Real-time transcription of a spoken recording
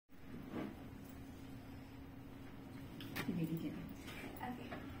Okay.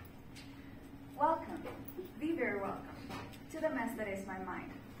 Welcome, be very welcome, to the mess that is my mind.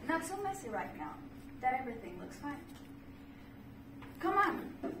 Not so messy right now, that everything looks fine. Come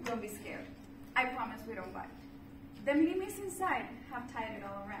on, don't be scared. I promise we don't bite. The mini-me's inside have tied it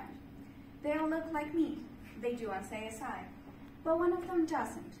all around. They all look like me, they do on say aside, but one of them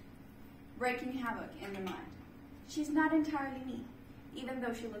doesn't, breaking havoc in the mind. She's not entirely me, even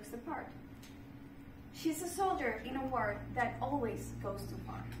though she looks the part. She's a soldier in a war that always goes too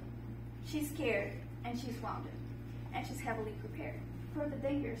far. She's scared and she's wounded, and she's heavily prepared for the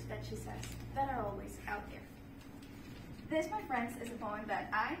dangers that she says that are always out there. This, my friends, is a poem that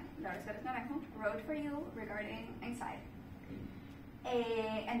I, Laura Suárez Naranjo, wrote for you regarding anxiety.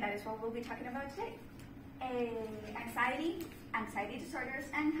 And that is what we'll be talking about today. Anxiety disorders,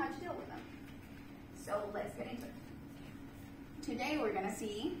 and how to deal with them. So let's get into it. Today we're going to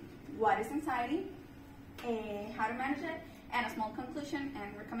see what is anxiety, how to manage it, and a small conclusion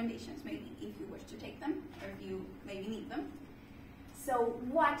and recommendations, maybe if you wish to take them, or if you maybe need them. So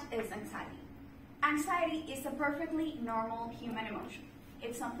what is anxiety? Anxiety is a perfectly normal human emotion.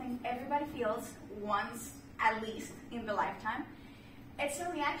 It's something everybody feels once, at least, in the lifetime. It's a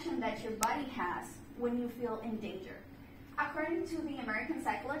reaction that your body has when you feel in danger. According to the American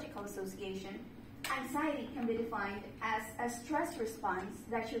Psychological Association, anxiety can be defined as a stress response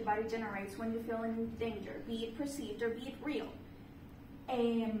that your body generates when you feel in danger, be it perceived or be it real.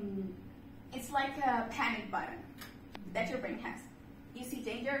 It's like a panic button that your brain has. You see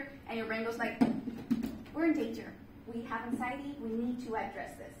danger and your brain goes like, we're in danger. We have anxiety, we need to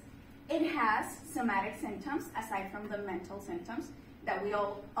address this. It has somatic symptoms aside from the mental symptoms that we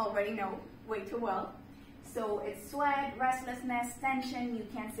all already know way too well. So it's sweat, restlessness, tension, you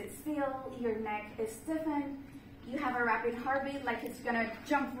can't sit still, your neck is stiffened, you have a rapid heartbeat like it's gonna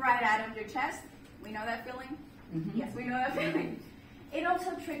jump right out of your chest. We know that feeling? Mm-hmm. Yes, we know that feeling. It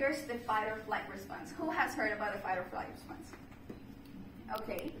also triggers the fight or flight response. Who has heard about the fight or flight response?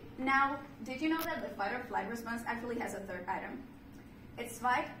 Okay, now, did you know that the fight or flight response actually has a third item? It's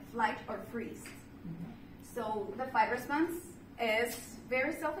fight, flight, or freeze. Mm-hmm. So the fight response is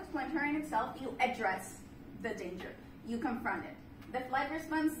very self-explanatory in itself. You address the danger. You confront it. The flight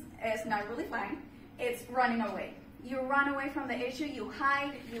response is not really flying. It's running away. You run away from the issue, you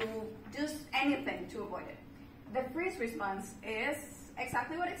hide, you do anything to avoid it. The freeze response is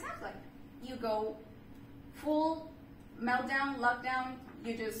exactly what it sounds like. You go full meltdown, lockdown,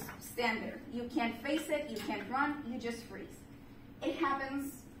 you just stand there. You can't face it, you can't run, you just freeze. It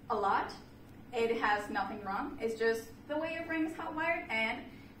happens a lot. It has nothing wrong. It's just the way your brain is hardwired, and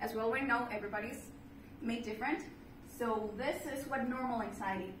as we already know, everybody's made different. So this is what normal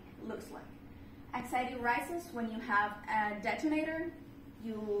anxiety looks like. Anxiety rises when you have a detonator,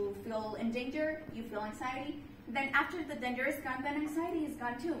 you feel in danger, you feel anxiety. Then after the danger is gone, then anxiety is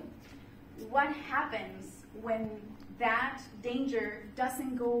gone too. What happens when that danger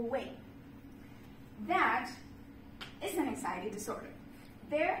doesn't go away? That is an anxiety disorder.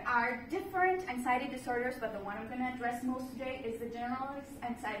 There are different anxiety disorders, but the one I'm going to address most today is the generalized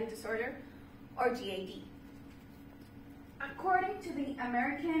anxiety disorder, or GAD. According to the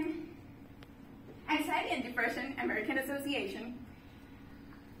American Anxiety and Depression American Association,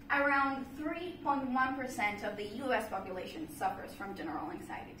 around 3.1% of the US population suffers from general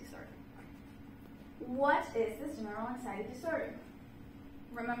anxiety disorder. What is this general anxiety disorder?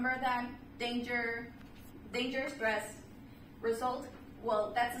 Remember that danger, stress, result?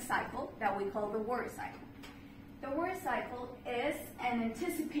 Well, that's a cycle that we call the worry cycle. The worry cycle is an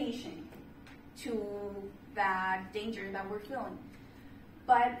anticipation to that danger that we're feeling.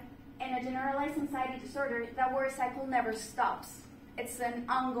 But in a generalized anxiety disorder, that worry cycle never stops. It's an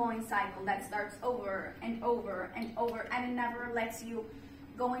ongoing cycle that starts over and over and over, and it never lets you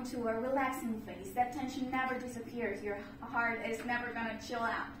go into a relaxing phase. That tension never disappears. Your heart is never going to chill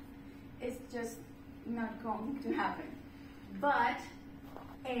out. It's just not going to happen. But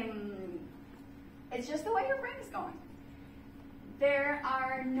it's just the way your brain is going. There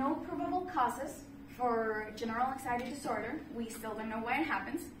are no provable causes for general anxiety disorder. We still don't know why it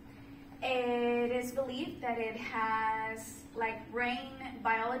happens. It is believed that it has like brain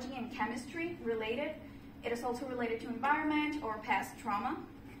biology and chemistry related. It is also related to environment or past trauma.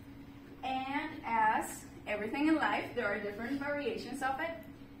 And as everything in life, there are different variations of it.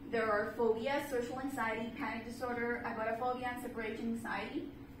 There are phobias, social anxiety, panic disorder, agoraphobia, and separation anxiety.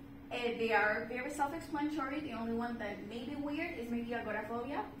 They are very self-explanatory. The only one that may be weird is maybe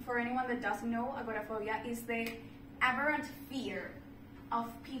agoraphobia. For anyone that doesn't know, agoraphobia is the aberrant fear of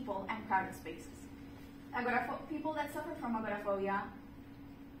people and crowded spaces. People that suffer from agoraphobia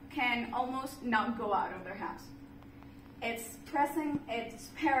can almost not go out of their house. It's pressing, it's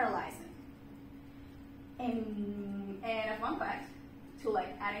paralyzing. And a fun fact, to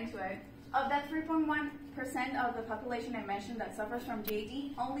like add into it, of that 3.1% of the population I mentioned that suffers from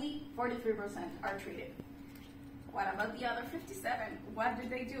GAD, only 43% are treated. What about the other 57? What do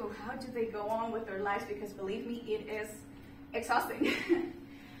they do? How do they go on with their lives? Because believe me, it is exhausting.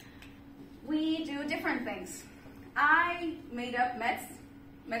 We do different things. I made up meds.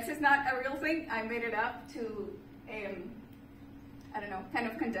 Meds is not a real thing. I made it up to, I don't know, kind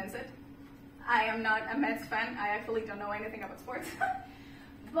of condense it. I am not a meds fan. I actually don't know anything about sports.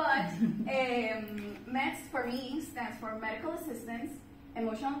 But meds for me stands for medical assistance,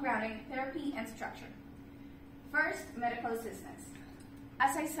 emotional grounding, therapy, and structure. First, medical assistance.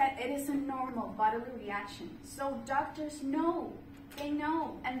 As I said, it is a normal bodily reaction. So doctors know, they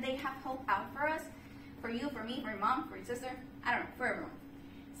know, and they have help out for us, for you, for me, for your mom, for your sister, I don't know, for everyone.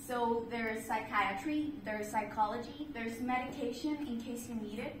 So there's psychiatry, there's psychology, there's medication in case you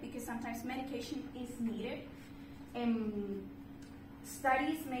need it, because sometimes medication is needed.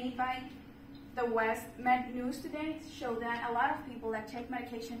 Studies made by the West Med News today show that a lot of people that take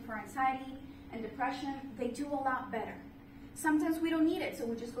medication for anxiety and depression, they do a lot better. Sometimes we don't need it, so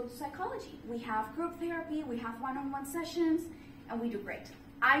we just go to psychology. We have group therapy, we have one-on-one sessions, and we do great.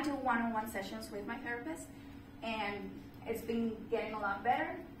 I do one-on-one sessions with my therapist, and it's been getting a lot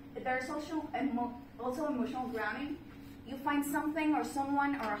better. There's also emotional grounding. You find something or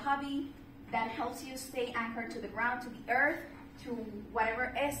someone or a hobby that helps you stay anchored to the ground, to the earth, to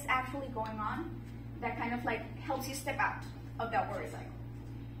whatever is actually going on, that kind of like helps you step out of that worry cycle.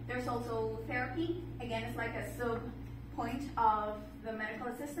 There's also therapy. Again, it's like a sub-point of the medical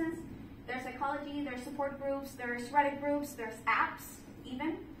assistance. There's psychology, there's support groups, there's Reddit groups, there's apps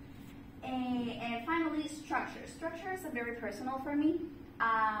even. And finally, structure. Structure is very personal for me.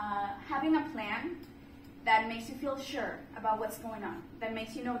 Having a plan that makes you feel sure about what's going on, that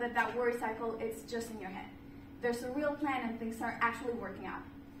makes you know that that worry cycle is just in your head. There's a real plan and things are actually working out.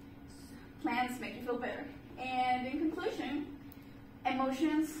 Plans make you feel better. And in conclusion,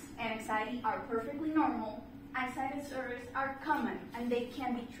 emotions and anxiety are perfectly normal. Anxiety disorders are common and they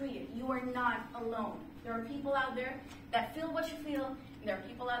can be treated. You are not alone. There are people out there that feel what you feel, and there are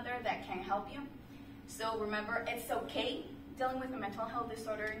people out there that can help you. So remember, it's okay. Dealing with a mental health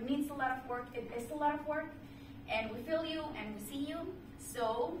disorder needs a lot of work. It is a lot of work, and we feel you and we see you.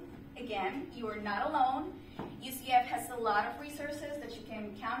 So again, you are not alone. UCF has a lot of resources that you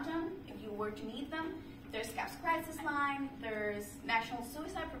can count on if you were to need them. There's CAPS Crisis Line, there's National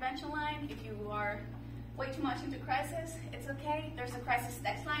Suicide Prevention Line. If you are way too much into crisis, it's okay. There's a crisis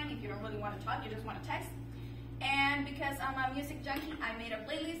text line if you don't really want to talk, you just want to text. And because I'm a music junkie, I made a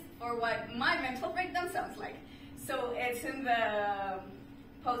playlist for what my mental breakdown sounds like. So it's in the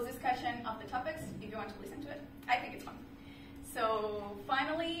post-discussion of the topics if you want to listen to it. I think it's fun. So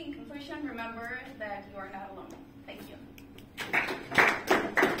finally, in conclusion, remember that you are not alone. Thank you.